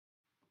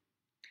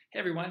Hey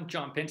everyone,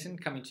 John Pinton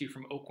coming to you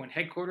from Oakland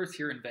headquarters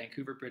here in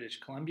Vancouver, British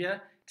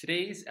Columbia.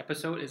 Today's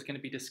episode is going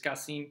to be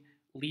discussing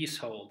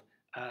leasehold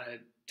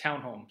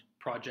townhome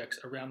projects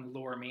around the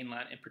Lower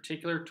Mainland, in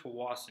particular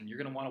Tsawwassen. You're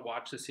going to want to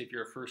watch this if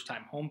you're a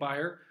first-time home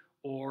buyer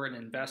or an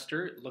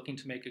investor looking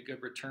to make a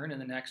good return in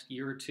the next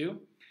year or two.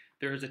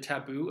 There is a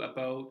taboo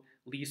about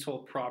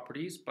leasehold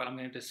properties, but I'm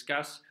going to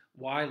discuss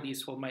why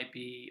leasehold might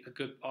be a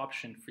good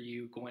option for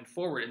you going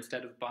forward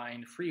instead of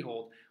buying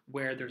freehold,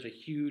 where there's a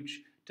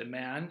huge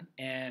demand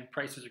and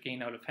prices are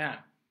getting out of hand.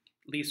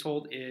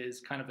 Leasehold is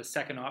kind of a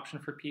second option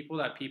for people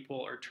that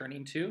people are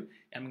turning to,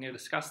 and I'm going to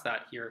discuss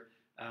that here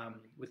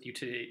with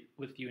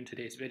you in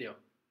today's video.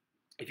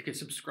 If you could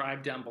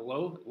subscribe down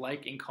below,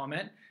 like and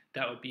comment,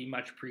 that would be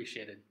much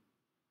appreciated.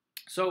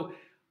 So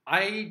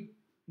I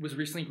was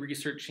recently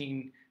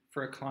researching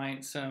for a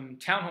client some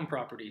townhome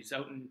properties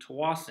out in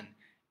Tsawwassen,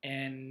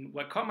 and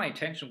what caught my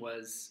attention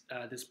was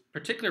this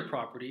particular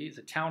property is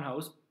a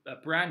townhouse,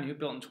 brand new,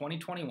 built in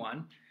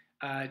 2021.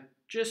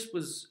 Just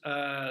was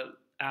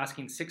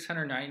asking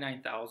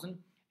 $699,000,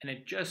 and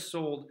it just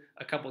sold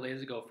a couple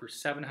days ago for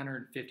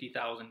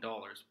 $750,000.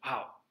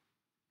 Wow!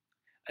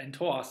 In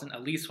Tsawwassen, a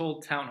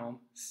leasehold townhome,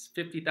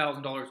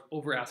 $50,000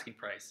 over asking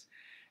price.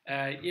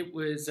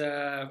 It's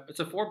a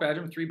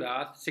 4-bedroom,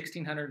 3-bath,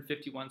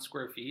 1,651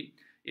 square feet.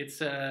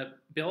 It's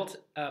built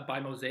by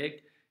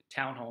Mosaic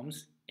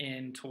Townhomes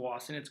in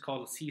Tsawwassen. It's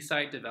called a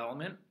SEASIDE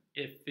development.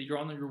 If you're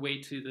on your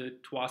way to the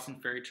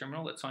Tsawwassen ferry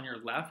terminal, it's on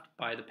your left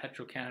by the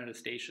Petro-Canada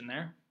station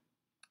there.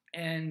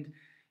 And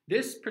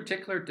this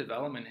particular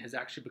development has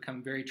actually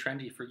become very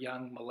trendy for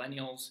young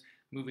millennials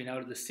moving out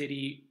of the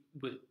city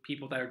with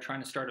people that are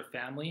trying to start a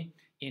family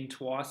in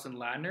Tsawwassen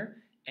Ladner.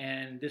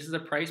 And this is a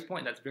price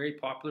point that's very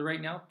popular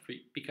right now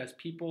because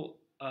people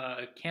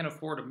can't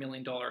afford $1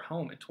 million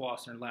home in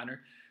Tsawwassen or Ladner.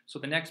 So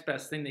the next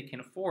best thing they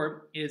can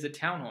afford is a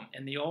townhome,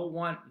 and they all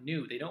want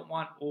new. They don't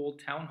want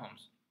old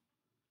townhomes.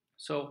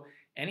 So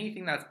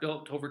anything that's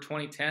built over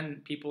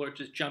 2010, people are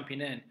just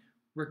jumping in,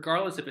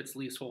 regardless if it's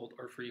leasehold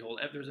or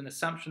freehold. There's an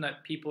assumption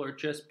that people are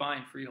just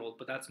buying freehold,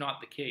 but that's not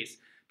the case,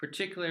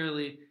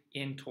 particularly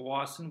in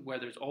Tsawwassen, where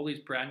there's all these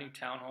brand new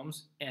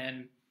townhomes,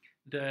 and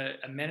the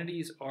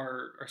amenities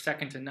are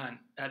second to none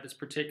at this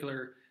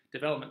particular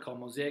development called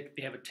Mosaic.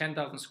 They have a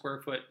 10,000 square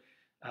foot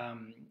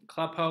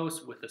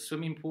clubhouse with a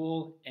swimming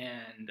pool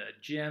and a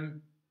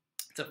gym.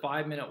 It's a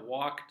 5-minute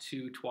walk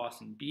to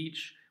Tsawwassen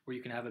Beach, where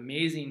you can have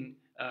amazing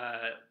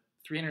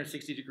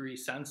 360-degree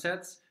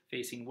sunsets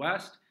facing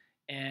west,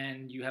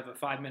 and you have a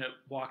 5-minute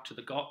walk to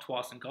the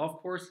Tsawwassen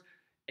golf course,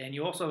 and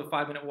you also have a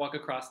 5-minute walk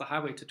across the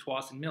highway to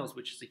Tsawwassen Mills,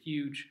 which is a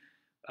huge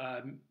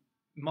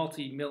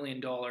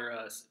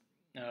multi-million-dollar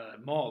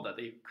mall that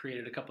they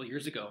created a couple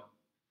years ago.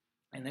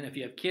 And then if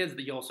you have kids,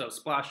 you also have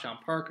Splashdown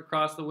Park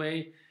across the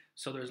way.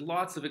 So there's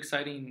lots of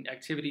exciting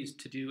activities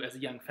to do as a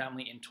young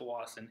family in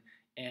Tsawwassen,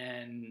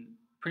 and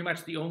pretty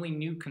much the only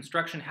new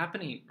construction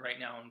happening right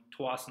now in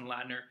Tsawwassen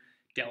Ladner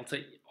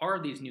Delta are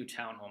these new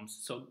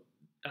townhomes, so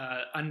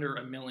under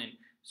 $1 million.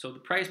 So the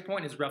price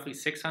point is roughly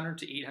 $600,000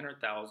 to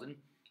 $800,000,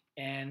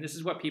 and this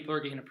is what people are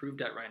getting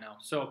approved at right now.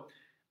 So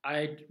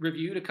I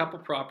reviewed a couple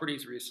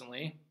properties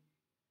recently,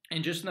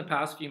 and just in the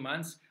past few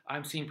months,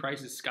 I'm seeing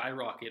prices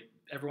skyrocket.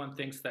 Everyone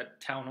thinks that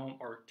townhomes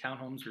or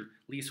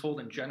leasehold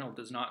in general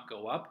does not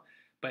go up,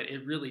 but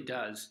it really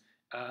does.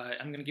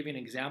 I'm going to give you an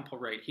example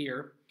right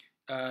here.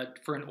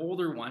 For an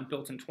older one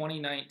built in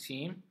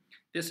 2019,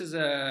 this is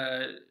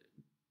a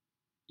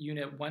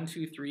unit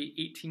 123,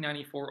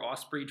 1894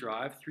 Osprey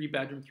Drive,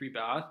 3-bedroom,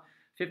 3-bath,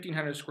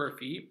 1,500 square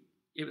feet.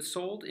 It was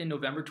sold in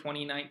November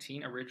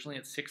 2019, originally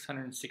at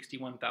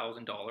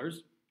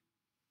 $661,000.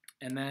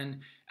 And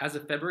then as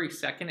of February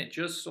 2nd, it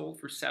just sold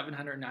for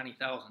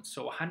 $790,000.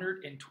 So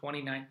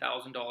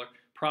 $129,000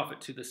 profit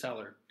to the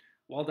seller.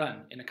 Well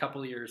done in a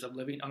couple of years of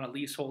living on a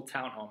leasehold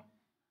townhome.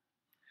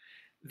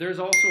 There's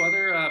also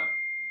other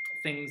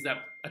things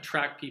that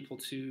attract people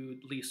to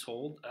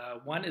leasehold.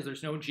 One is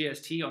there's no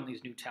GST on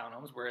these new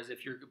townhomes, whereas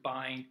if you're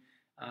buying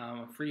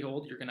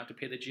freehold, you're going to have to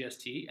pay the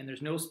GST, and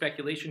there's no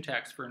speculation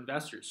tax for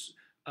investors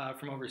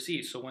from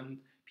overseas. So when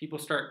people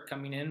start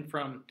coming in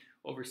from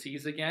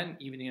overseas again,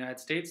 even the United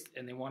States,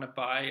 and they want to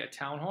buy a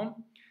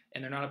townhome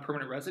and they're not a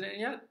permanent resident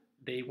yet,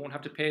 they won't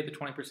have to pay the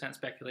 20%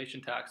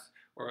 speculation tax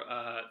or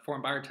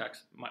foreign buyer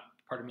tax,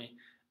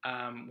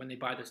 when they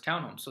buy this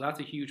townhome. So that's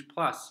a huge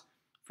plus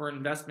for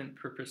investment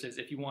purposes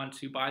if you want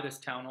to buy this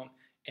townhome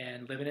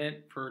and live in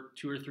it for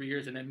 2 or 3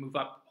 years and then move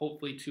up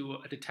hopefully to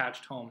a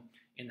detached home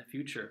in the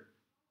future.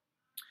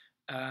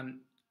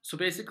 So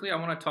basically I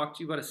want to talk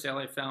to you about a sale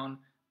I found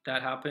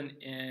that happened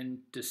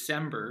in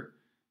December.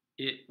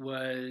 It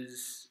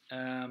was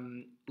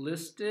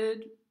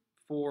listed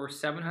for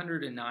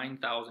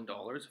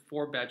 $709,000,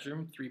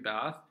 4-bedroom,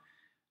 3-bath,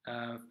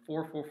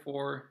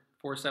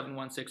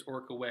 444-4716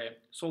 Orca Way.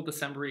 Sold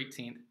December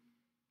 18th.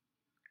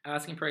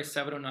 Asking price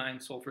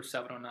 $709, sold for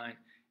 $709.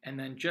 And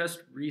then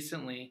just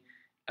recently,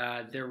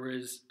 there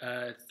was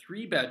a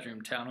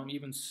 3-bedroom townhome,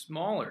 even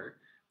smaller,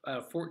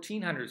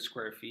 1,400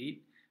 square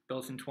feet,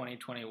 built in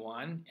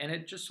 2021, and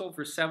it just sold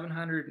for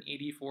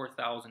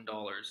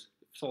 $784,000.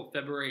 Sold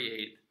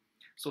February 8th.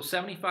 So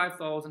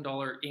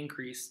 $75,000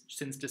 increase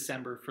since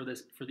December for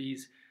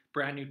these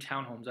brand new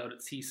townhomes out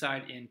at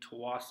Seaside in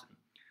Tsawwassen.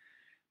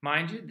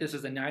 Mind you, this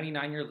is a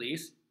 99-year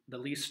lease. The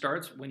lease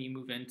starts when you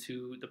move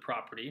into the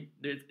property.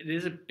 It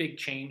is a big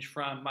change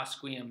from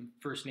Musqueam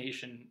First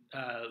Nation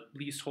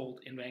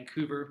leasehold in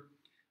Vancouver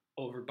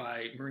over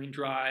by Marine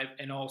Drive,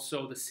 and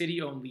also the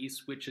city-owned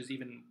lease, which is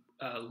even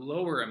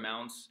lower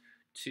amounts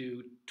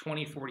to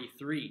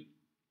 2043.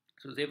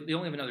 So they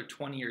only have another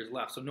 20 years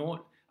left. So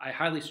no, I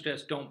highly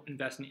suggest don't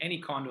invest in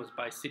any condos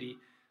by city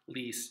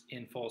lease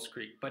in Falls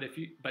Creek. But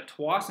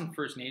Tsawwassen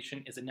First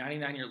Nation is a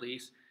 99-year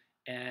lease,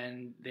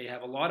 and they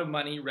have a lot of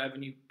money,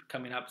 revenue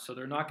coming up, so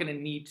they're not going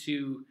to need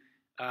to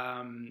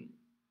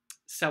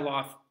sell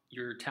off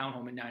your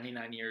townhome in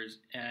 99 years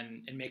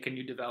and make a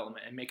new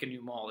development and make a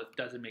new mall. It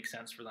doesn't make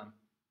sense for them.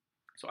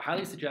 So I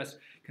highly suggest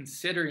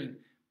considering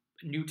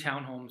new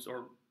townhomes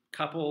or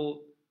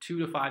couple 2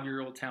 to 5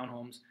 year old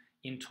townhomes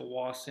in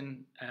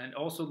Tsawwassen, and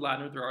also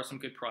Ladner. There are some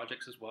good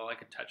projects as well I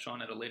could touch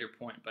on at a later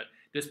point, but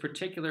this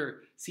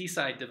particular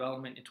seaside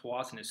development in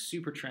Tsawwassen is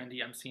super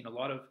trendy. I'm seeing a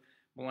lot of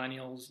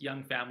millennials,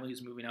 young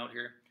families moving out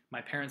here.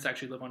 My parents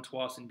actually live on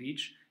Tsawwassen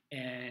Beach,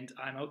 and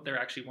I'm out there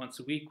actually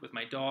once a week with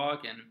my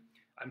dog, and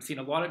I'm seeing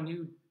a lot of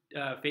new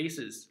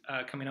faces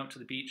coming out to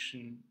the beach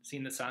and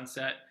seeing the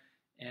sunset,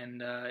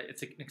 and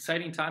it's an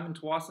exciting time in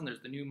Tsawwassen. There's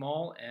the new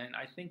mall, and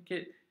I think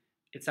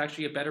it's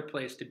actually a better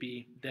place to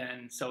be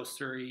than South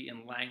Surrey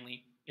and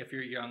Langley if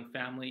you're a young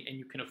family and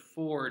you can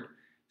afford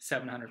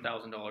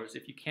 $700,000.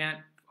 If you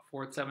can't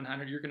afford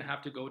 $700,000, you're going to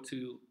have to go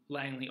to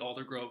Langley,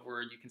 Aldergrove,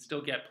 where you can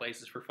still get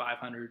places for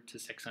 $500,000 to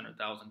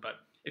 $600,000. But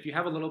if you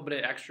have a little bit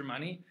of extra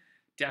money,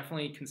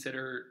 definitely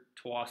consider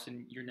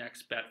Tsawwassen your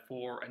next bet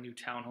for a new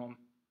townhome,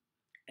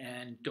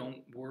 and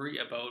don't worry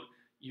about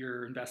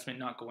your investment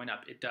not going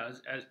up. It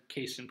does. As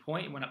case in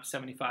point, it went up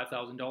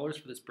 $75,000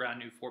 for this brand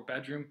new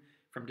 4-bedroom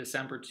from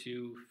December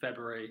to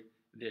February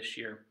this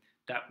year.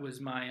 That was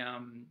my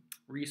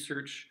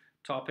research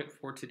topic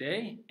for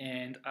today,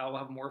 and I'll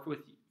have more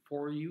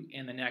for you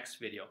in the next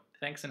video.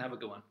 Thanks, and have a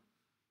good one.